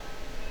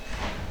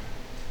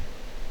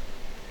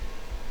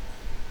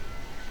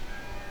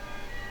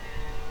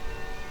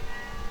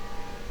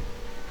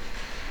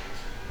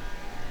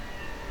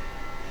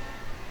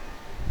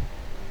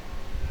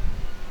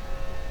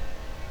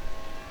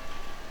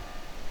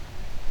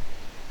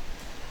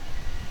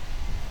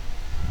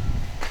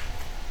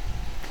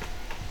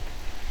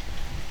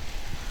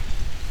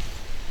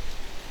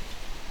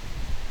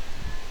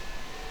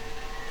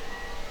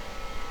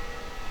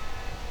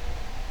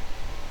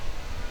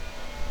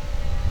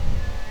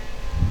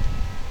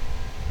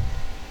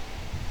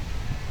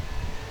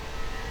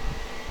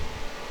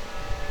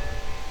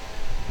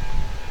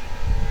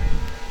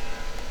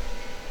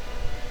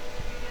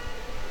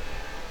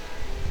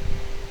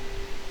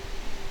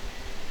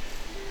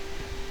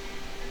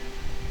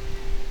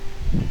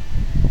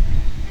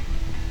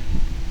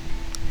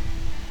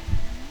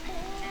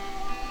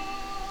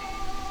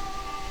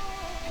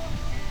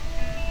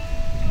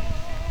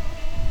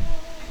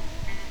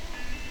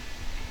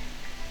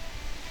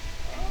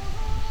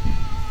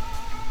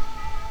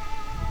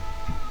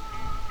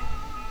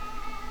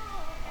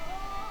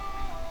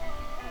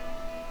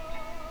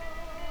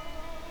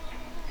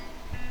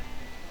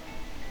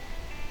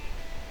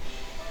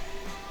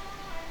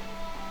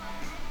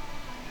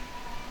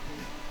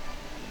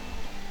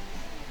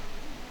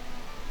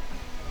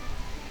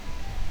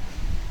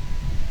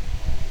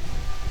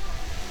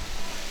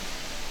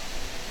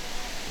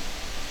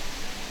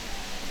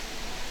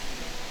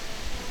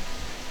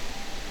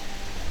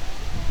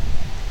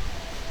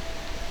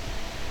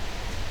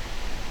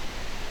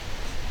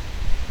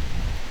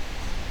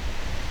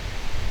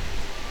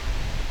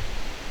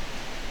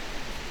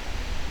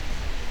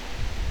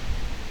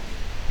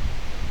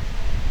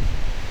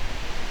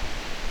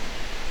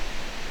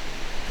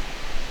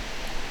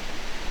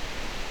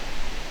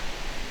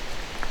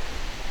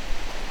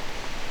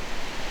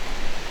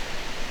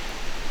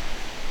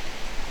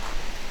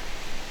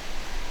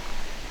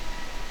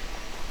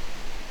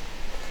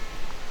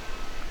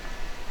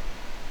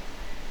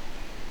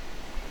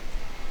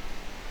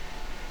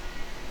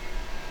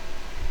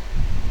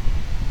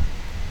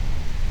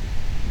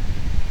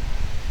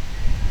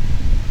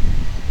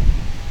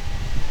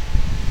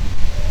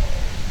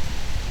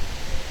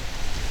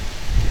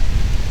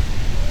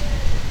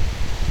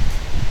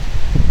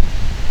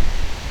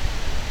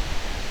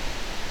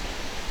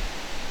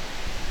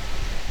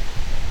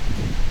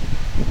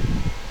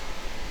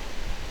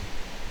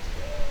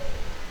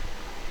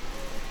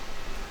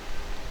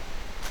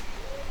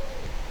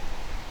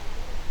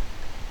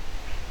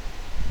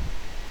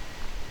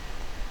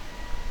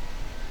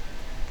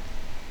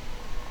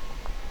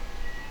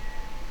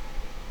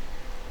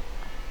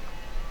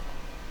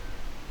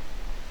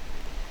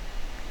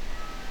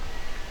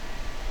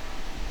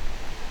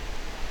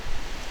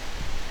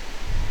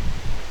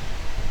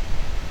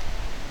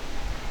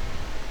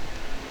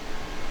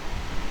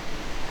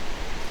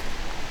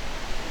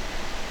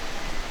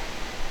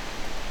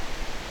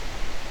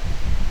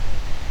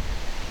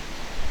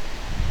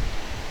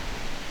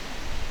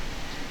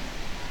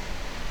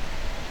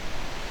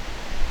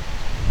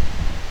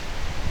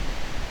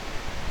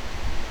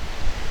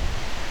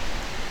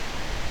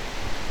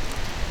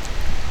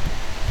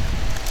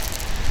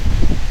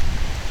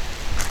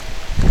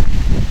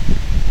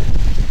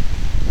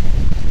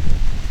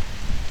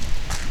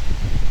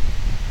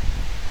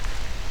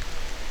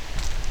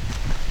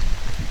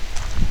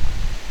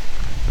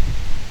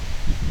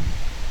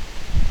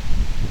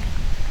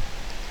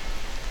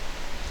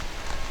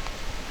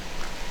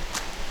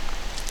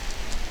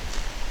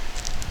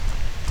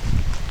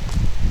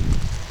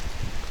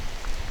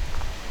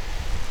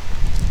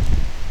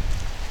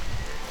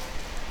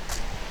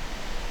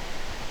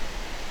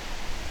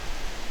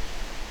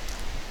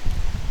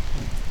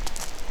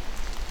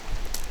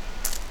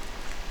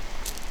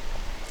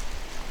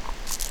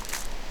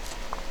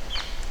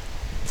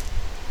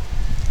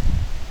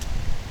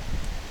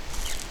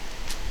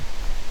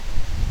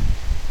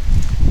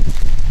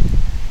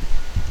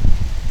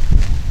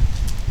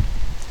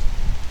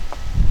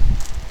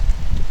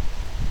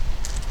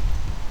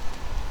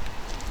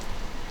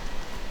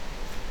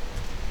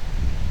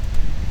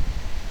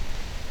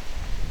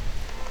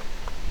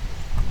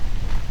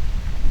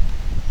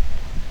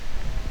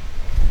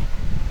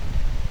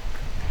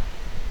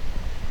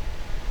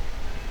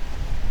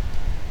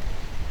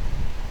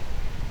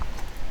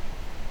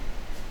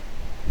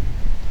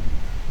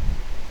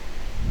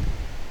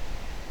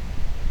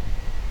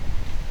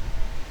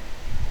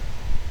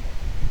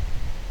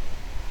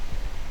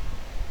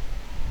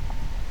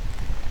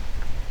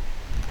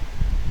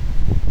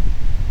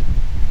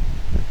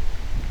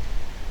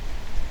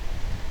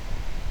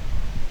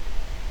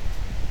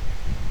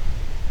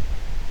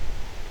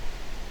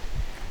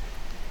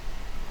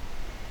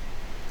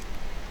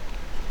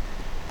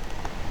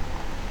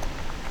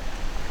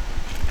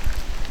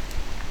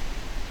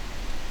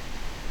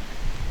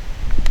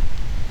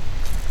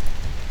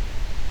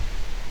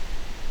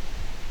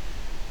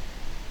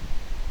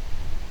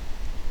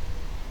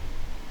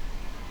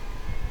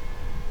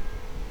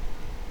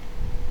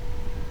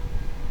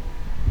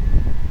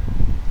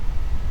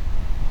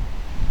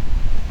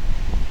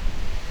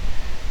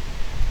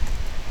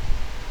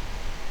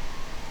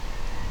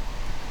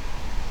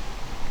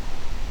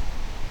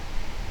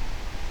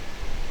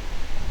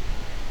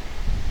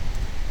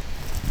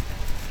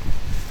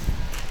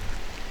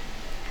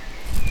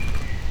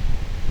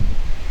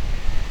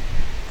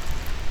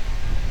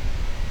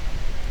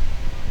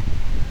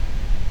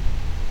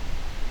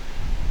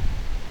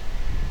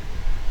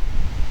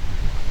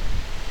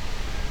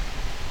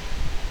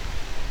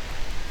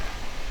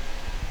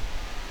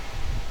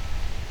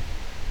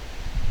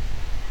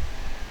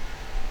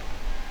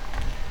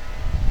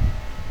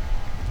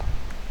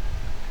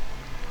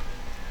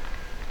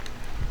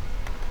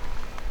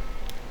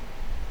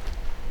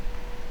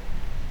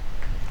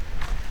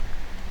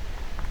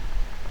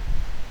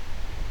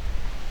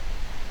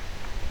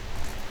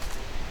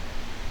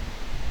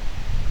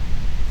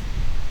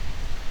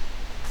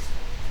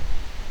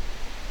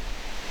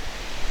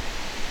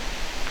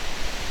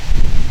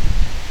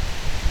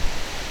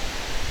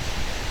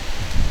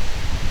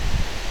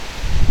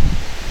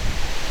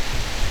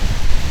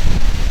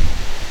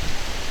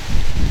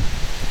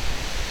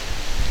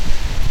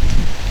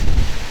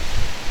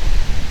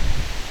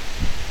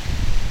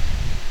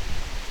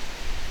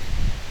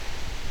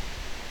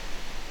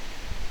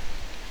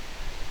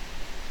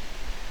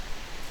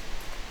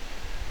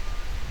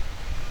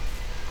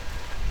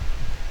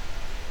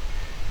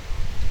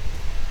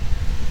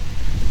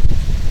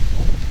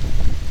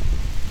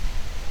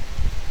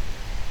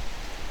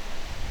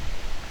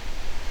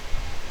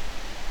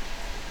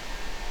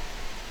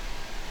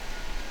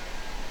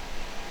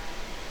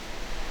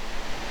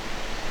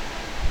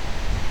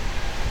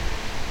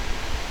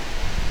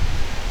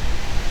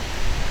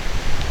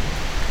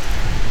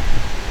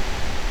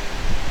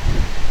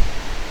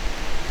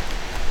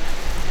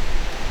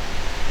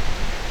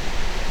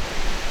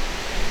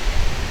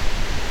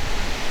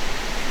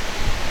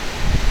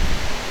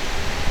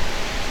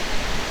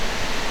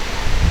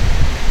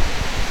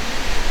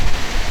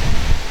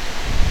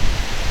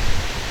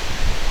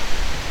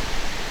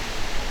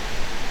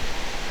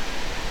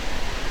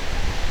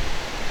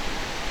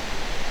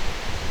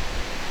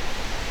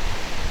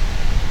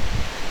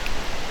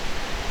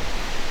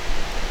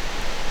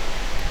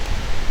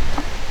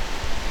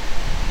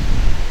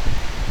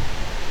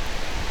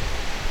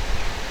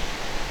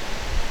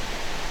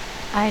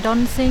I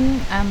don't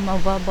think I'm a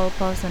verbal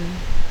person,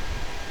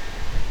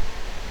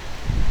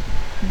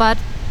 but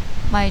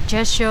my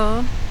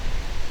gesture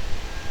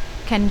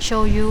can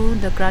show you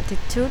the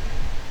gratitude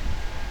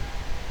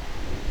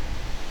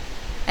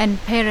and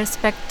pay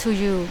respect to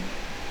you,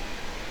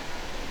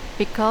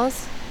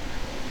 because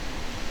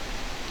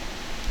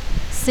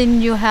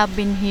since you have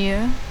been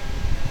here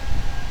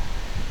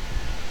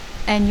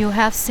and you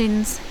have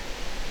seen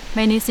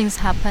many things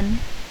happen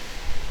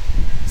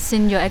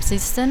since your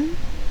existence,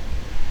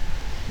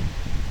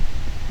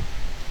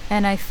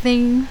 and I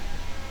think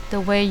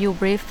the way you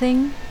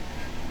breathing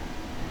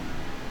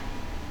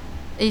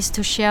is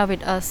to share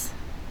with us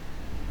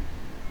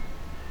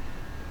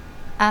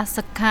as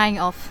a kind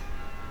of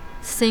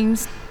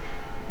things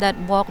that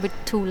walk with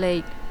two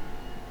legs.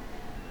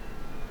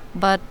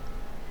 But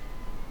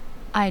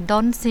I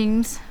don't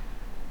think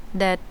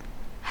that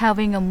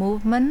having a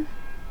movement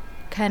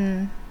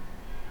can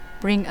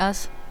bring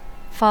us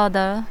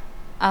further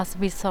as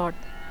we thought.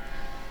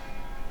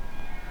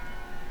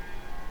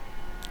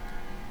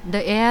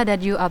 The air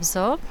that you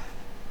absorb,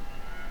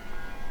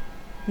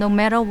 no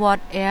matter what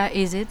air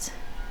is it,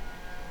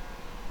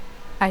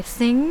 I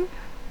think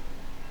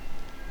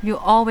you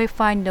always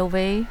find a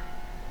way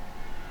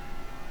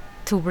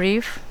to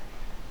breathe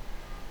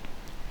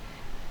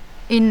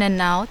in and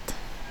out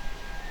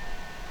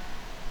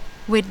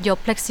with your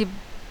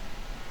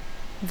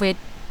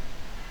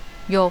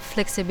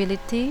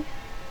flexibility,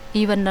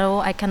 even though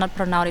I cannot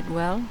pronounce it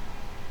well,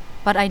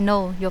 but I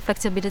know your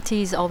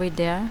flexibility is always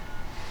there,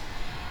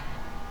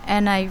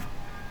 and I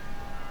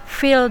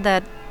feel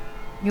that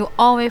you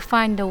always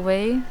find a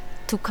way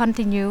to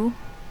continue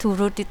to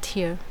root it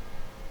here.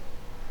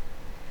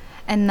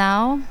 And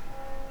now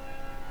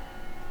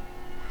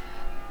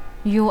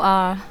you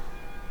are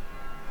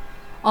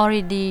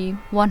already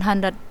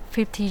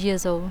 150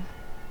 years old.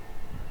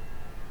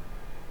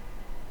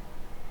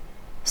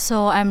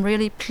 So I'm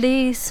really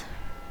pleased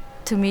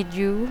to meet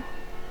you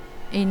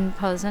in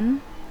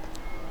person.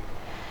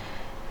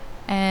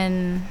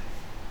 And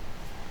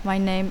my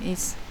name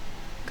is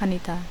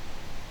Kanitha.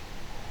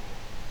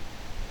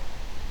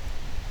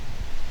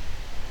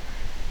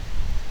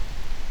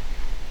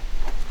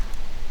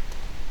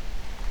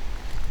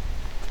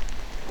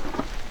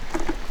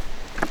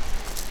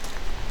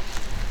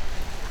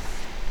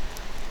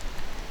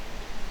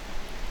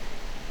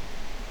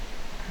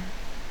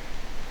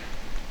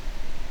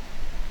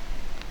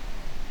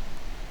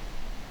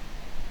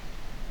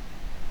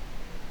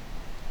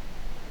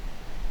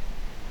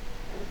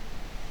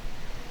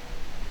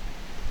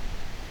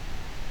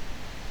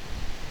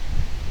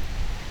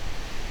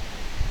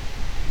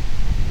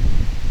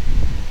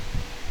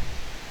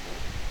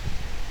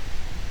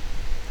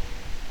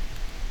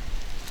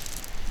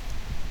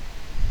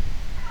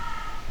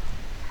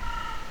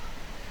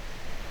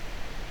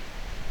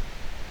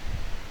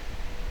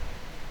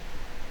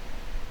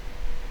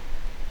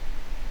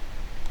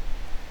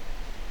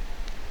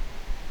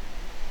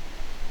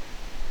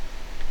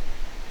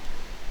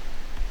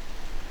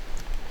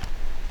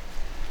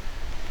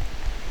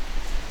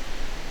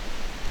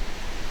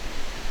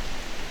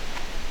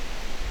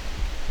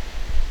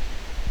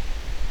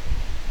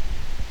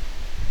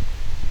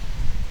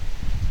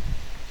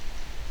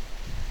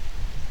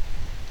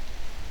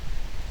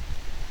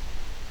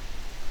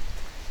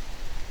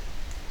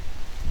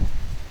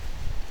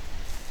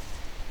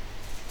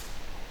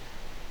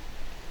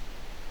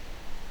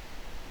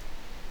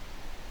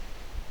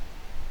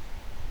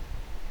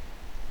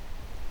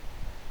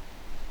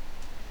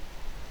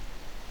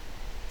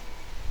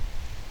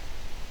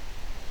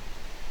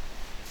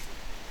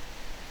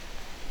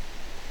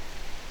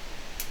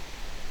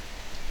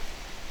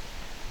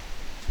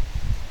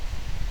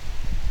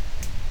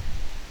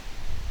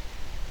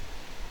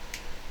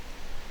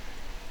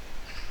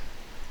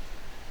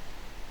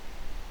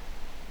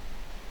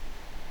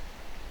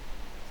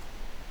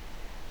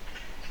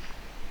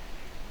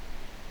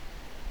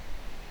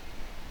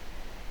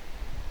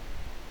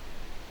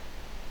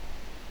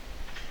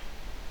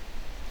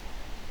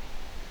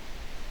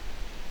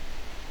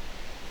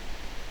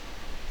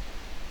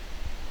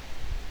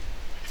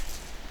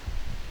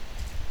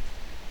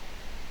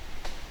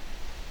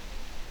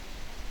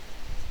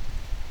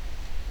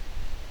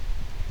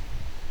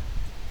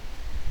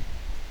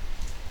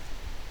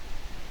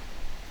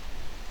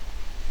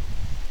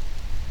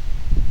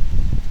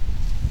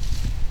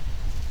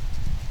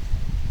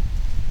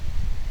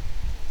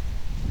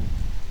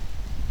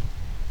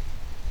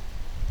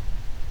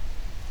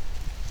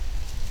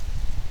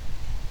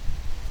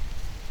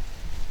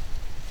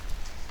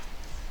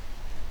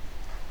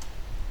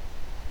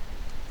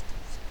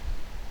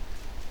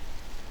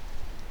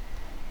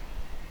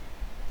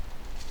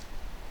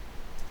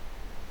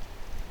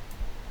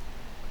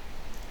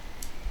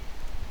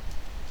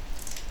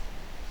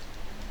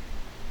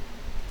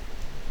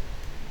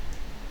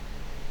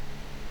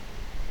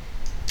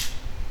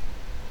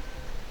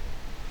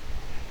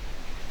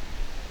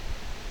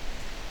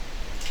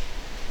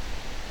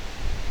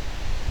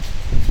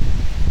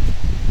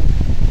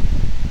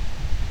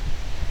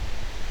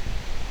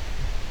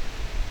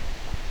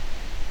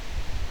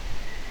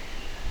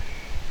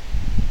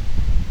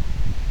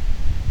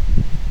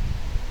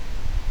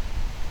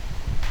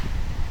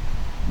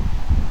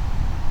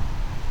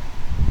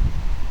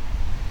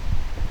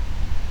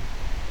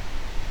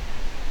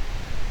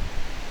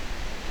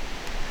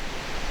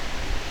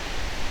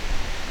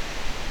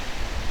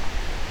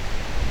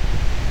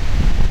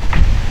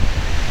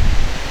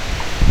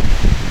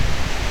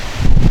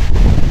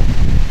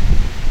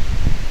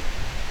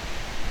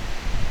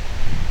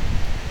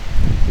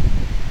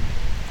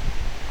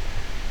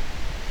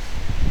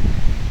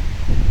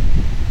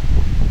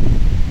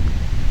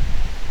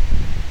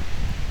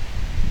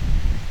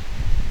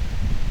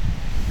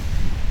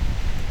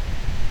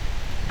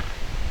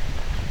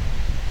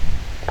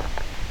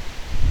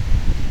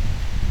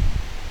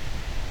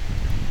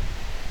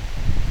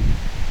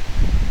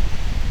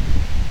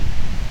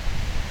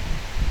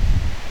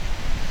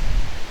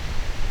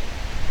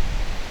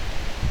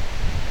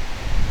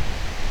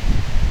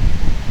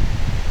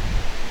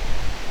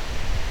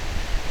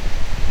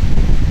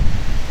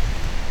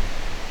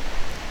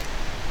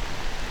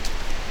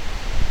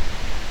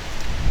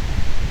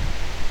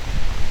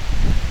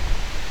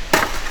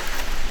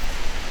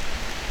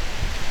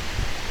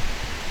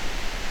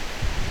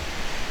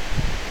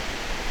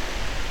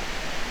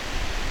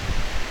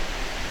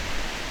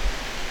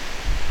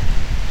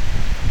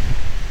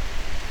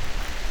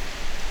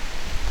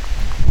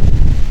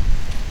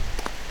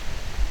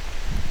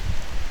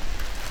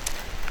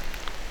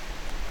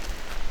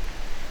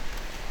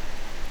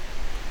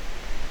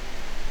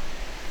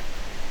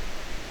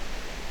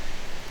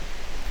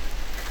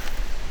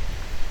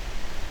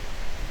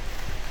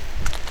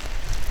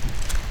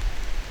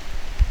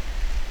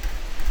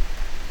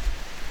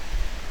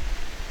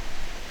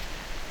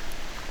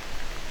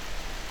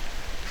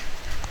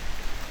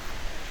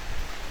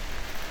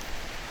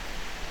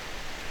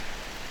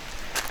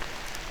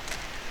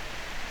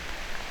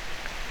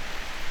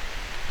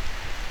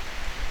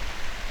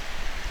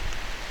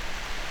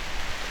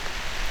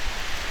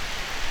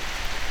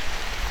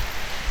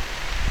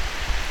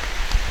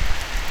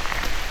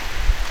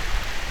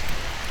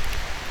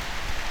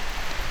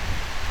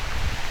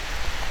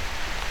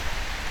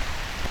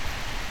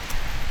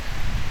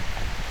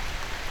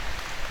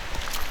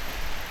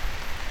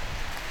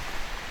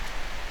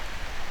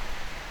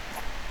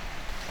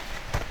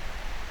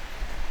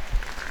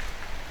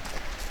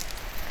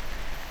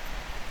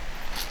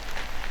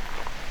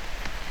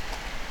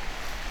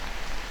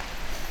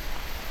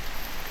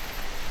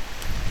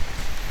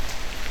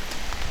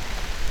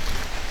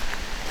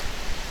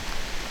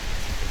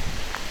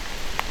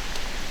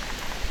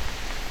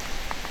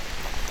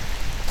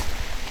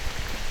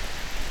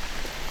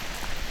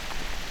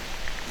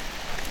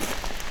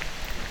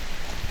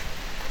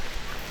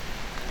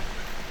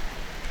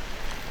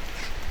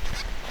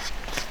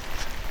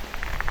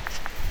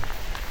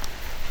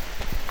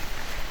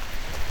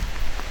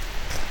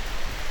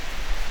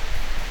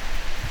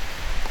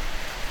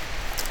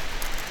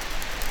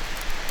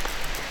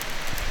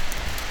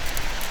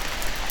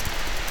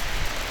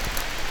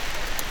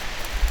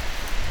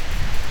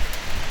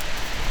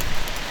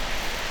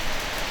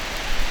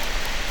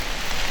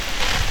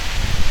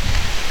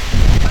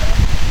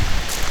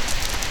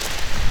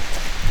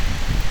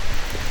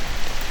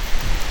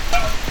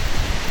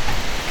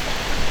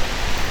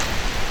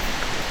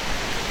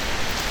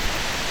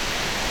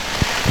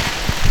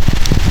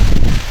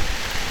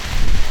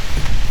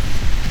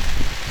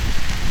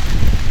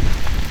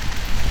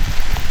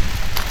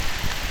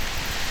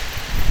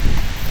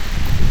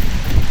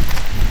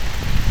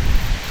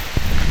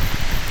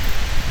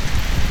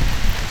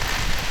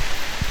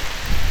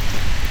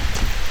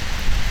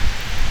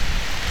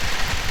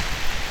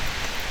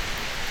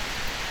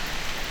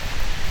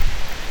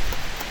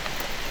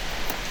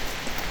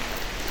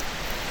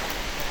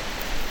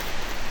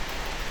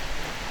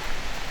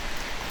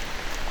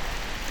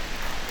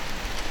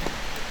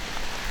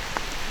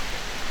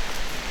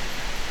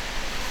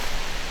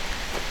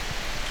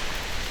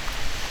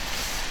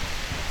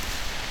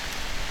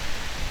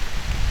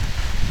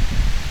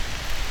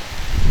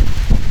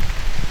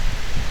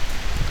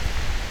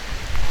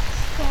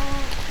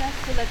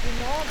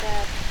 know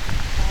that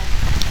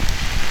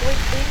with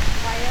this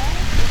wire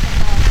is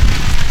about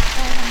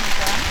 400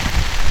 grams,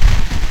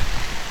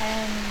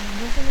 and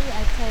usually I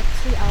take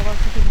 3 hours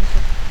to finish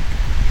it,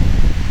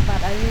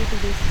 but I will do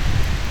this.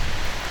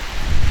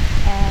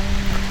 And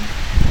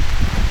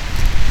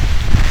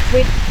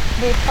with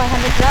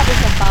 500 grams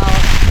is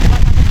about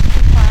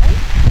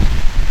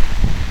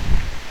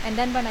 155, and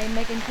then when I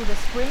make into the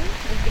spring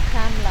it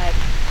becomes like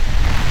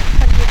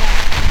 21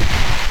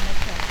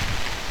 meter.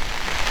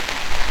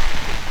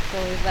 So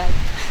it's like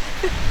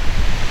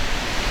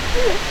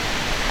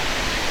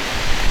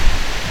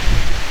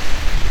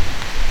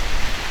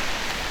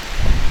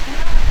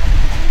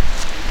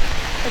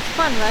it's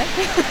fun, right?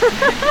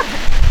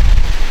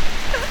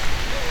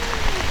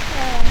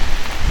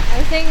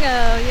 I think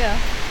yeah,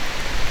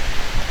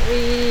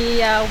 we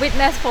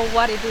witness for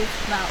what it is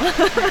now.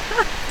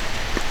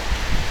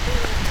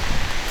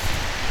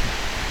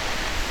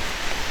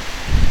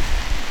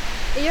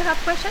 If you have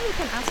questions, you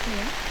can ask me.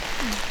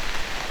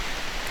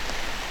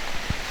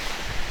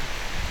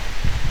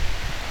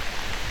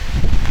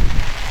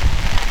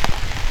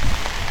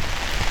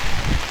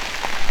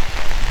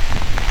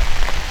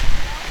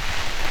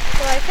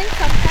 So I think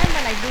sometimes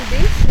when I do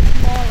this, it's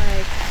more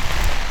like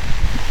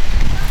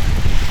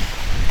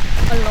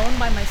alone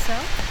by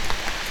myself.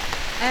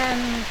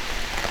 And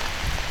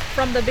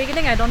from the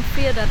beginning, I don't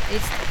feel that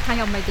it's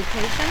kind of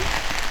meditation.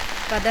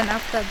 But then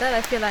after that,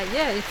 I feel like,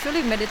 yeah, it's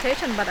really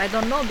meditation, but I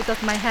don't know because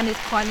my hand is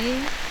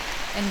pointing.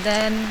 And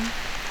then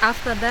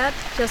after that,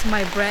 just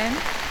my brain.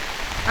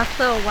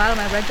 After a while,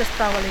 my brain just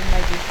traveling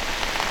like this,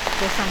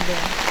 go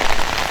somewhere.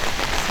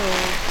 So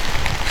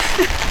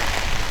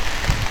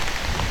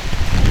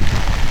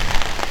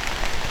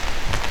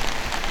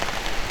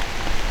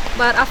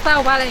but after a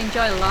while, I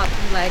enjoy a lot.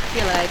 Like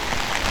feel like,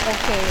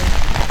 okay,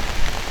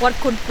 what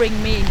could bring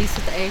me in this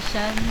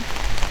situation?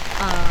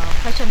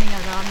 Questioning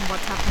around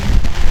what's happening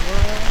in the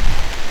world,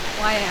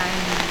 why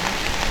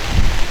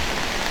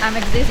I'm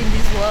exist in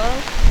this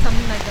world,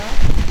 something like that.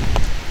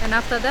 And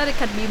after that, it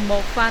can be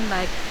more fun.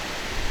 Like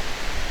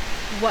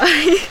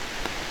why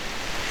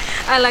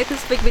I like to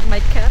speak with my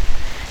cat,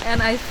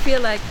 and I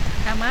feel like,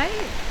 am I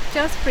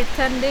just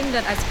pretending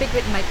that I speak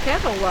with my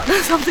cat or what?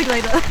 Something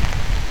like that.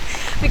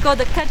 Because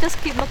the cat just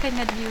keep looking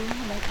at you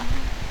like, oh.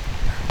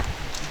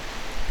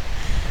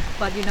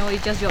 But you know,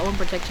 it's just your own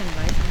protection,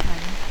 right? Sometimes.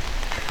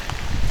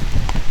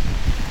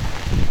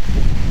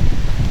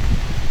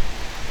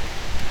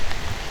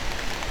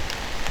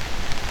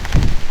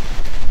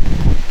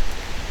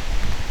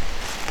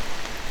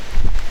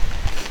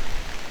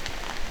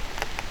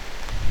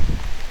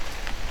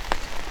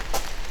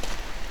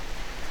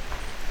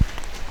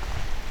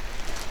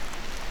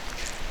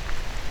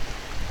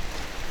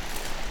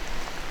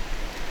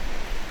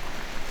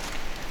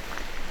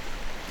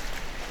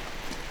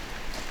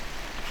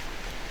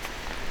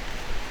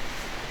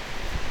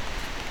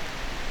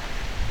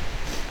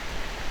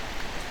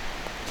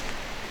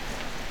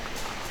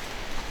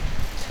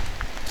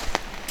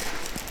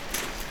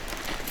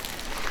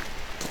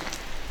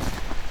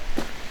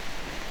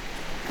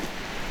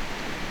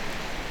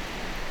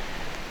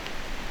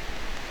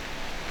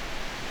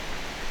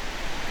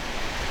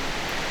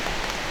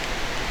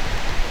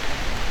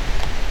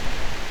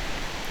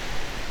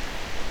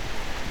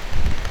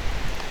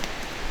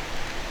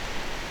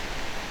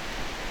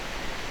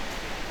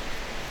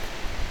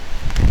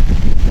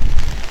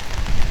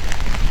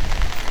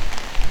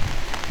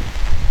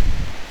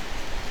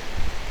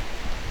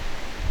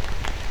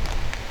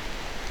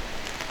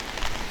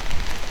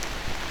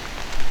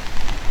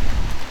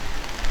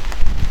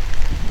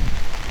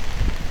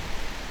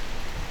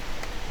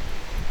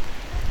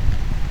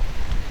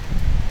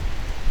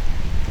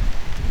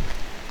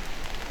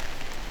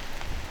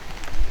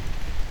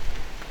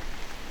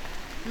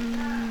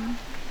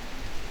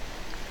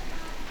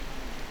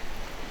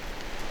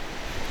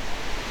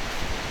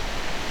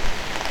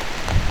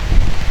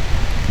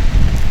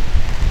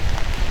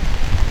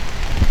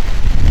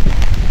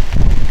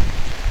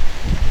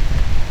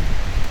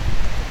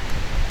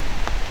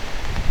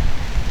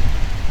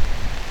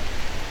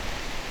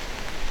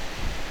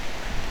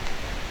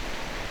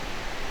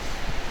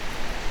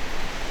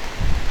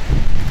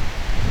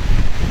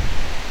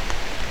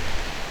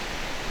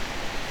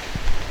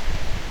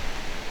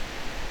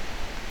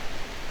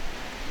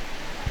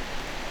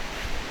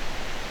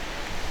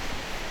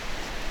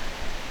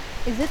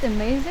 Is it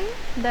amazing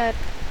that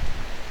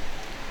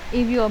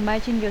if you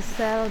imagine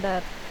yourself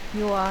that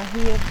you are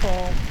here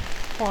for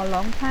a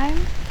long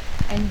time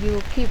and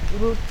you keep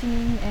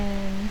rooting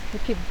and you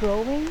keep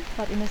growing,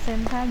 but in the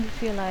same time you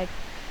feel like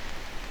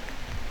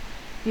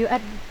you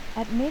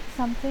admit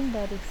something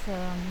that is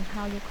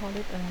how you call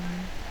it,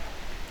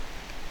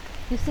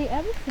 you see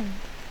everything.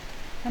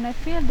 And I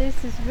feel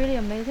this is really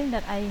amazing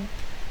that I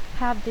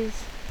have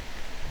this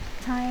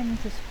time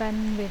to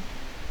spend with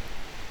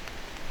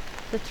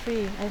the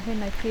tree. I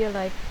feel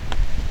like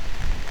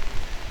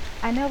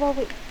I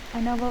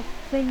never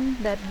think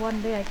that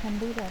one day I can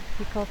do that,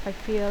 because I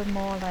feel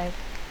more like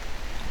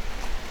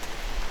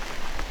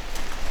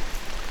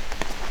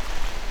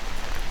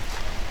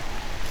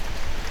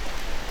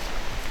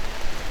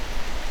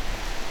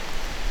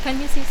can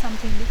we see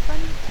something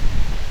different?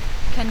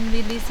 Can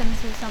we listen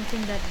to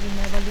something that we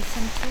never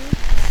listened to?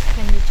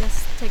 Can we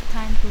just take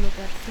time to look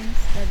at things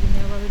that we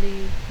never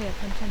really pay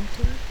attention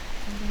to?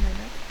 Something like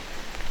that.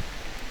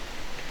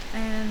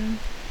 And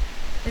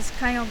it's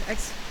kind of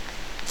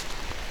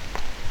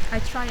I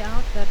try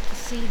out that to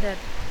see that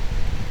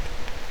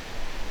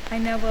I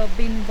never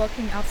been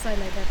working outside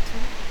like that too.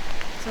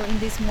 So in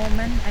this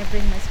moment, I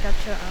bring my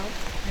sculpture out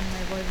and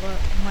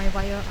my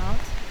wire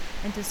out,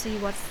 and to see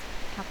what's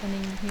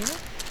happening here.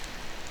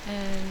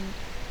 And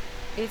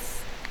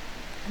it's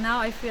now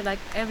I feel like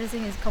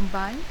everything is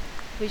combined,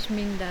 which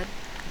means that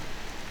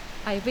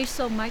I wish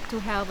so much to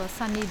have a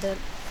sunny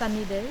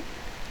day,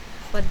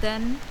 but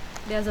then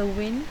there's a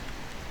wind,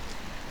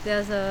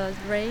 there's a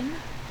rain,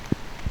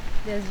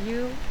 there's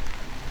you,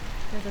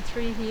 there's a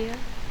tree here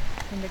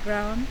in the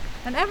ground,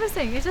 and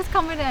everything is just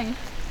combined.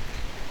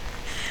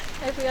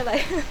 I feel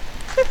like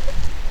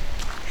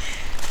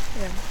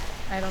yeah,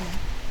 I don't know.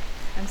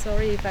 I'm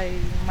sorry if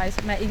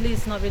my English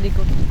is not really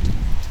good,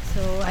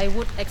 so I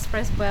would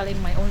express well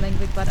in my own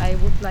language, but I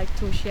would like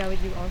to share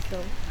with you also.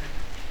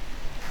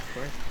 Of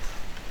course.